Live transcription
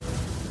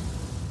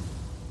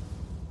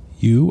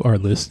You are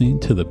listening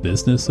to The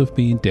Business of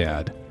Being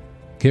Dad.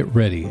 Get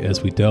ready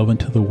as we delve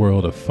into the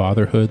world of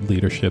fatherhood,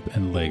 leadership,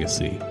 and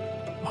legacy.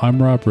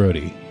 I'm Rob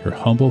Brody, your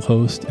humble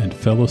host and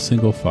fellow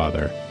single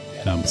father,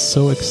 and I'm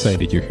so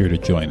excited you're here to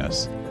join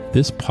us.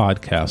 This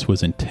podcast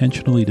was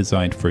intentionally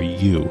designed for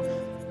you,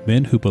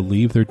 men who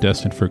believe they're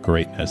destined for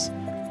greatness,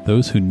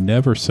 those who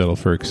never settle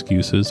for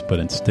excuses but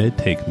instead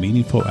take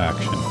meaningful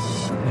action,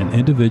 and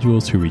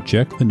individuals who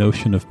reject the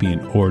notion of being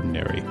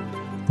ordinary.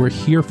 We're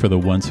here for the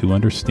ones who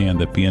understand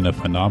that being a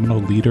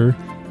phenomenal leader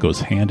goes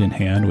hand in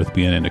hand with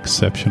being an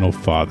exceptional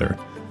father.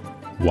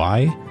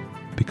 Why?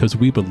 Because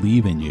we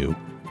believe in you.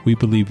 We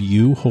believe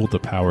you hold the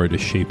power to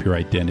shape your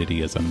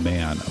identity as a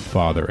man, a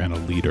father, and a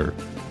leader.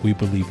 We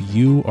believe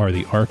you are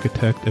the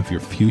architect of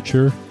your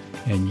future,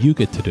 and you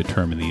get to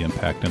determine the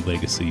impact and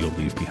legacy you'll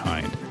leave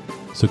behind.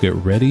 So get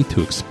ready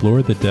to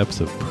explore the depths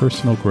of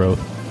personal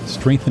growth,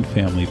 strengthen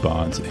family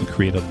bonds, and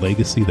create a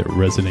legacy that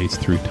resonates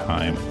through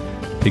time.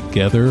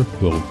 Together,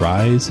 we'll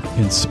rise,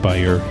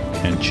 inspire,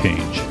 and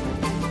change.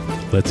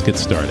 Let's get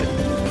started.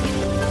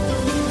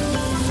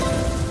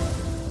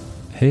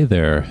 Hey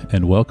there,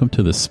 and welcome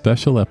to this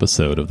special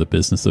episode of the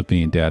Business of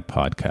Being Dad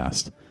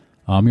podcast.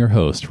 I'm your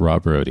host,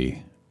 Rob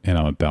Brody, and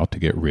I'm about to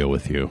get real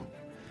with you.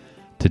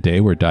 Today,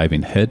 we're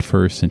diving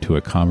headfirst into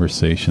a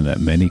conversation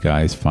that many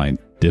guys find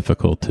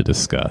difficult to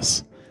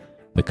discuss,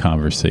 the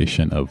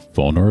conversation of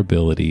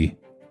vulnerability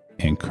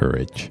and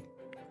courage.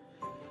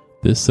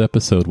 This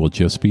episode will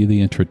just be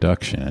the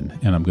introduction,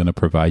 and I'm going to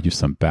provide you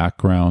some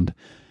background,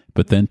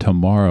 but then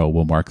tomorrow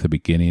will mark the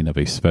beginning of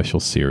a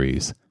special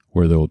series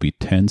where there will be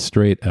 10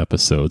 straight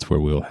episodes where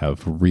we'll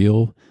have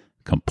real,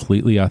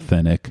 completely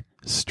authentic,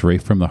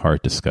 straight from the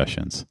heart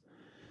discussions.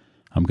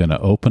 I'm going to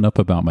open up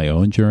about my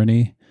own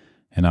journey,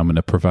 and I'm going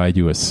to provide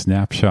you a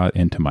snapshot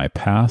into my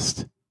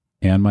past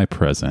and my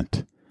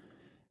present.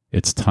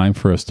 It's time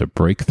for us to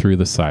break through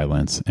the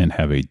silence and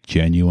have a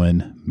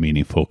genuine,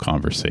 meaningful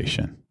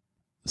conversation.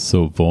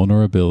 So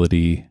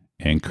vulnerability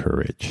and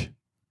courage.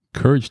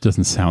 Courage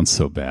doesn't sound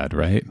so bad,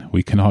 right?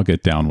 We can all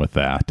get down with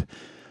that.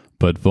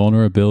 But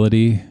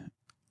vulnerability,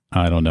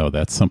 I don't know,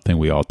 that's something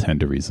we all tend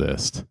to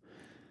resist.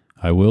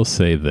 I will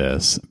say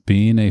this,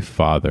 being a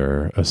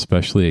father,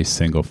 especially a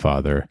single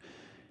father,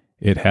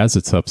 it has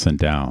its ups and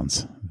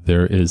downs.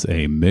 There is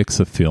a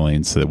mix of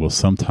feelings that will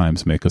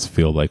sometimes make us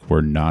feel like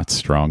we're not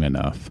strong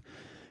enough.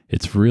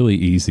 It's really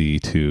easy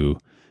to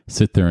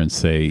sit there and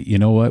say, you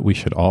know what, we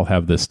should all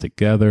have this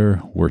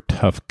together. We're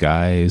tough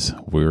guys.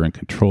 We're in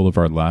control of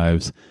our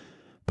lives.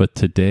 But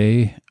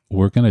today,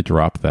 we're going to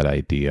drop that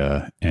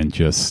idea and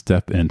just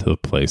step into the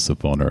place of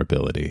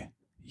vulnerability.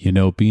 You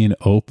know, being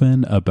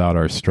open about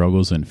our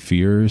struggles and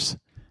fears,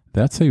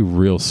 that's a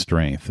real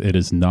strength. It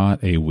is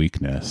not a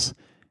weakness.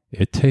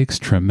 It takes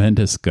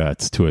tremendous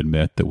guts to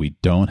admit that we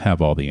don't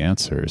have all the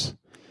answers.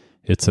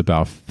 It's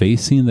about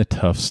facing the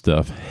tough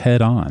stuff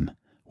head on,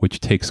 which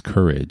takes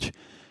courage.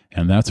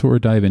 And that's what we're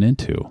diving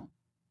into.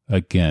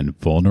 Again,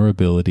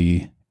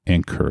 vulnerability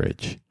and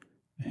courage.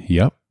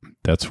 Yep,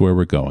 that's where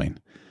we're going.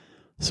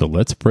 So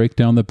let's break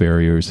down the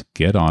barriers,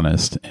 get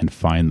honest, and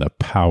find the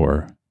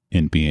power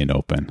in being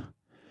open.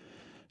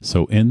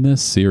 So in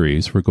this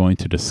series, we're going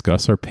to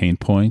discuss our pain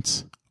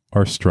points,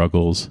 our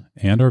struggles,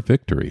 and our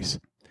victories.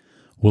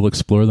 We'll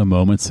explore the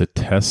moments that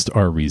test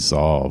our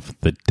resolve,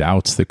 the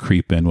doubts that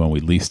creep in when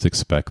we least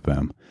expect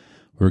them.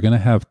 We're going to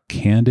have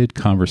candid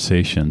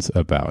conversations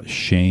about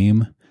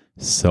shame,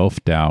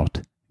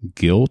 self-doubt,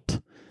 guilt,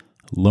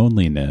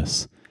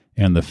 loneliness,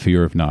 and the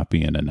fear of not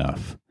being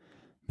enough.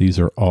 These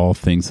are all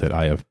things that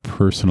I have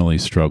personally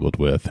struggled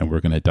with, and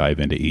we're going to dive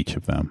into each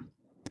of them.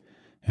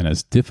 And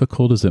as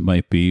difficult as it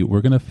might be,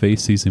 we're going to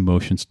face these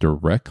emotions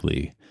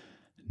directly,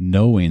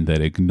 knowing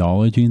that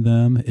acknowledging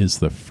them is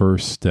the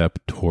first step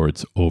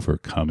towards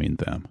overcoming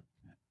them.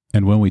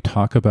 And when we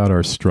talk about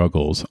our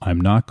struggles,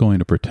 I'm not going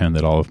to pretend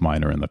that all of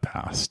mine are in the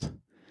past.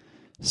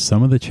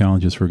 Some of the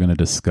challenges we're going to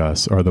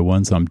discuss are the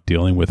ones I'm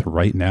dealing with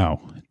right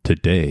now,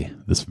 today,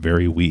 this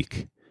very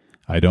week.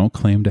 I don't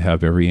claim to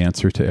have every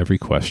answer to every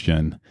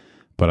question,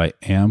 but I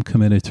am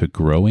committed to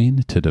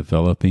growing, to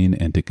developing,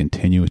 and to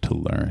continue to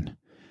learn.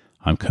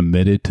 I'm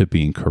committed to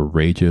being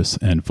courageous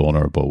and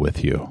vulnerable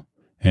with you,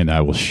 and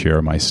I will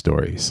share my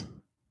stories.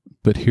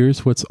 But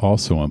here's what's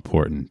also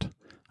important.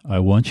 I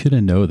want you to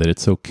know that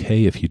it's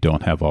okay if you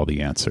don't have all the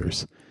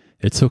answers.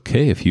 It's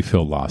okay if you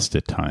feel lost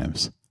at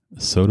times.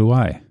 So do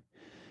I.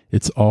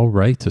 It's all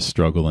right to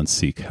struggle and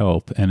seek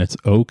help, and it's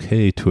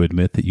okay to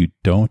admit that you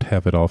don't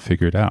have it all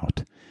figured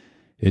out.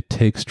 It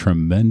takes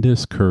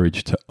tremendous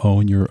courage to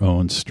own your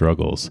own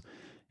struggles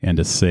and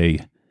to say,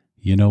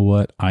 you know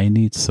what, I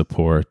need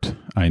support,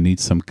 I need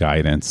some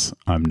guidance,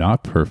 I'm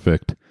not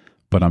perfect,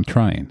 but I'm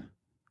trying.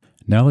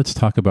 Now let's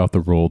talk about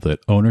the role that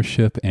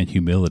ownership and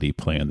humility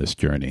play in this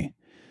journey.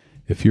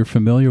 If you're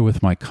familiar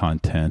with my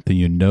content, then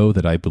you know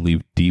that I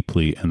believe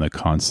deeply in the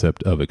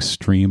concept of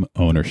extreme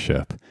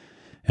ownership.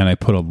 And I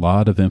put a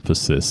lot of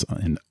emphasis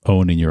in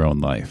owning your own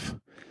life.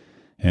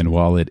 And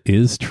while it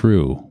is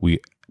true, we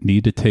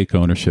need to take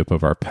ownership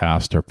of our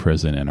past, our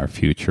present, and our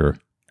future.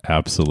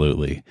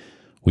 Absolutely.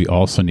 We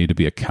also need to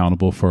be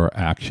accountable for our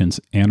actions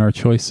and our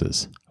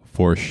choices,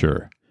 for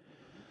sure.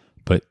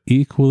 But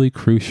equally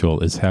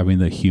crucial is having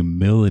the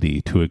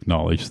humility to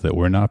acknowledge that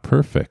we're not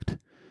perfect.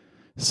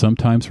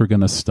 Sometimes we're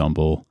going to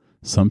stumble.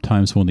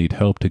 Sometimes we'll need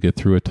help to get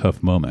through a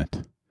tough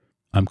moment.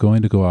 I'm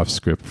going to go off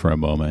script for a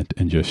moment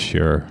and just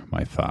share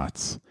my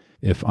thoughts.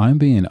 If I'm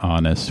being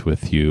honest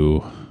with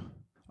you,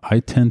 I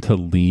tend to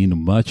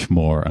lean much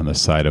more on the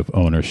side of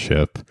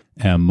ownership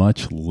and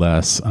much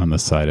less on the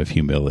side of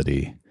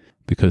humility,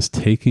 because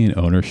taking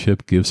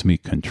ownership gives me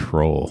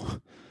control.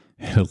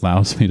 It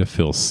allows me to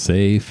feel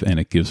safe and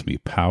it gives me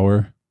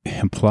power.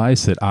 It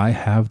implies that I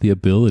have the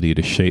ability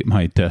to shape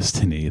my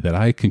destiny, that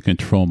I can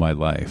control my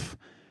life.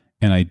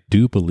 And I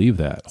do believe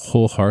that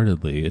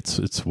wholeheartedly.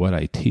 It's what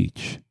I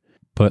teach.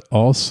 But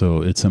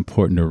also it's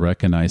important to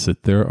recognize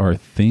that there are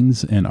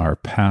things in our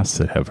past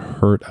that have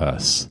hurt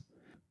us,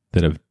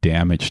 that have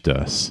damaged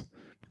us,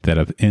 that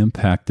have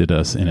impacted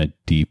us in a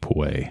deep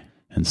way.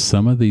 And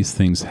some of these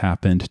things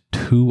happened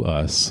to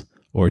us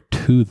or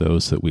to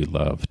those that we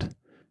loved.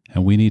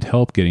 And we need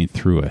help getting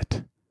through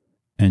it.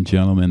 And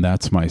gentlemen,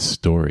 that's my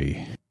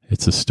story.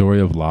 It's a story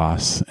of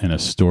loss and a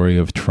story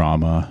of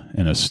trauma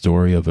and a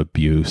story of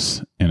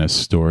abuse and a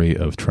story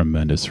of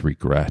tremendous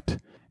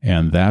regret.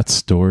 And that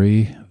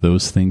story,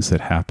 those things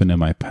that happened in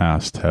my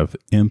past have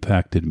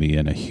impacted me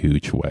in a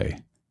huge way.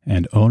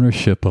 And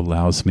ownership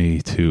allows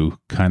me to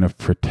kind of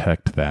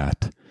protect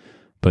that.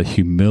 But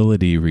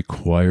humility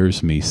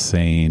requires me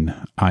saying,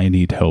 I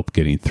need help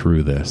getting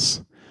through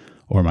this,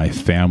 or my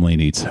family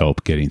needs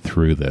help getting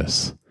through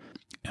this.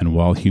 And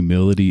while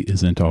humility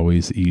isn't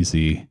always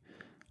easy,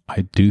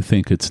 I do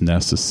think it's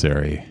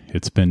necessary.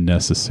 It's been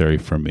necessary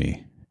for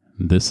me.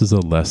 This is a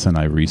lesson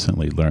I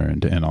recently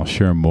learned, and I'll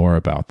share more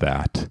about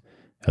that,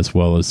 as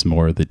well as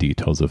more of the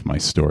details of my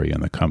story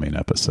in the coming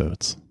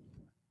episodes.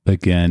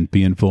 Again,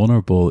 being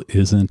vulnerable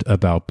isn't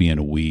about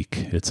being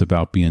weak. It's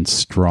about being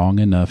strong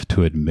enough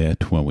to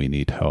admit when we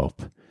need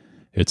help.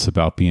 It's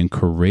about being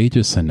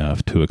courageous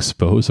enough to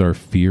expose our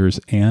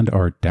fears and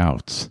our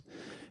doubts.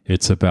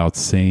 It's about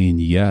saying,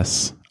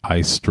 yes,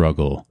 I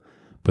struggle,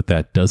 but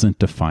that doesn't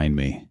define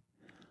me.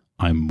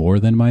 I'm more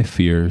than my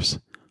fears.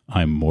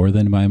 I'm more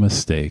than my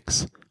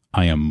mistakes.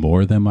 I am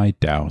more than my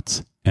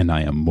doubts, and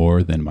I am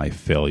more than my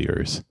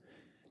failures.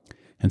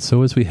 And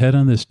so as we head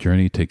on this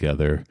journey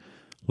together,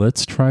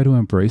 let's try to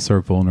embrace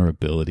our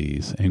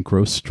vulnerabilities and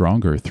grow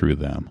stronger through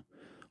them.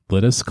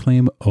 Let us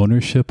claim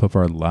ownership of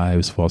our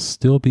lives while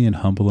still being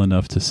humble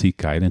enough to seek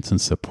guidance and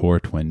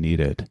support when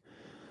needed.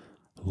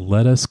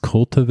 Let us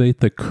cultivate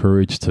the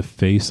courage to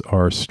face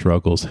our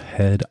struggles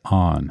head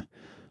on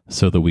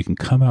so that we can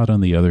come out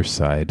on the other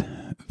side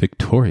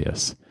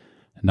victorious,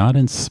 not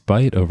in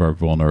spite of our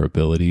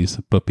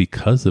vulnerabilities, but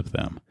because of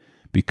them,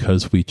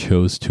 because we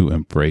chose to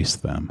embrace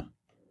them.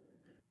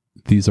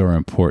 These are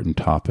important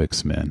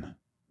topics, men.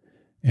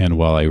 And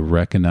while I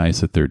recognize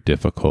that they're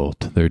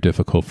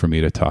difficult for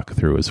me to talk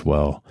through as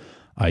well.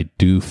 I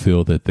do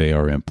feel that they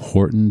are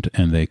important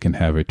and they can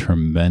have a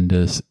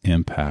tremendous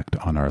impact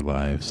on our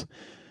lives.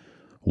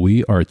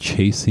 We are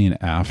chasing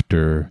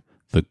after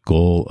the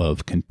goal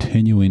of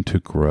continuing to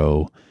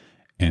grow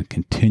and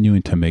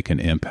continuing to make an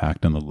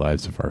impact on the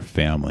lives of our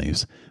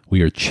families.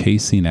 We are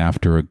chasing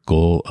after a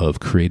goal of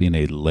creating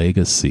a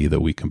legacy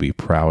that we can be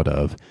proud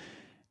of.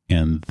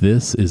 And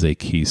this is a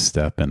key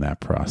step in that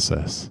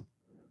process.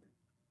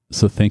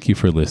 So thank you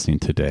for listening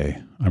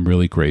today. I'm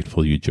really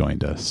grateful you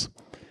joined us.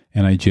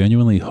 And I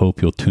genuinely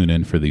hope you'll tune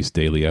in for these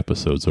daily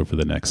episodes over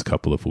the next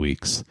couple of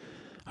weeks.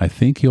 I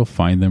think you'll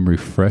find them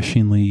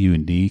refreshingly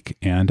unique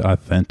and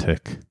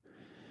authentic.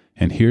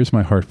 And here's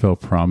my heartfelt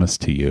promise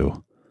to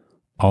you.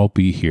 I'll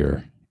be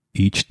here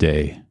each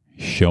day,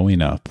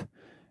 showing up,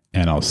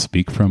 and I'll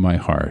speak from my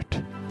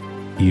heart,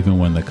 even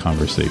when the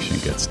conversation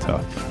gets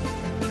tough.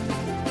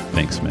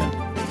 Thanks, man.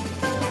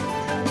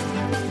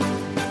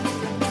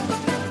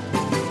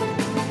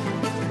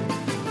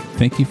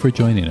 Thank you for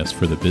joining us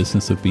for the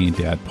Business of Being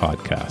Dad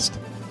podcast.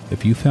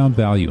 If you found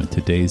value in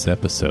today's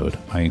episode,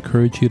 I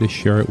encourage you to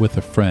share it with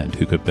a friend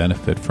who could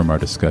benefit from our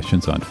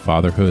discussions on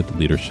fatherhood,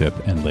 leadership,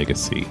 and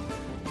legacy.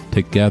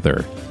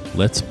 Together,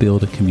 let's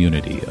build a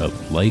community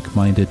of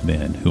like-minded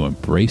men who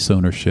embrace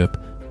ownership,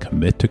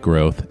 commit to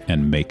growth,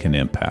 and make an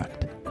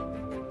impact.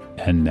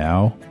 And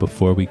now,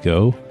 before we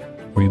go,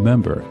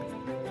 remember,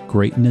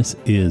 greatness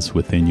is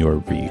within your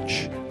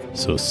reach.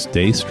 So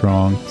stay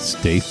strong,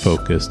 stay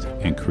focused,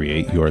 and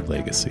create your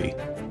legacy.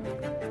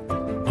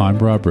 I'm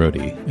Rob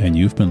Brody, and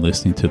you've been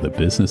listening to The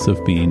Business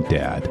of Being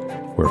Dad,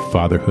 where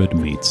fatherhood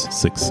meets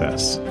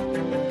success.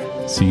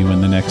 See you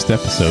in the next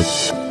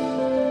episode.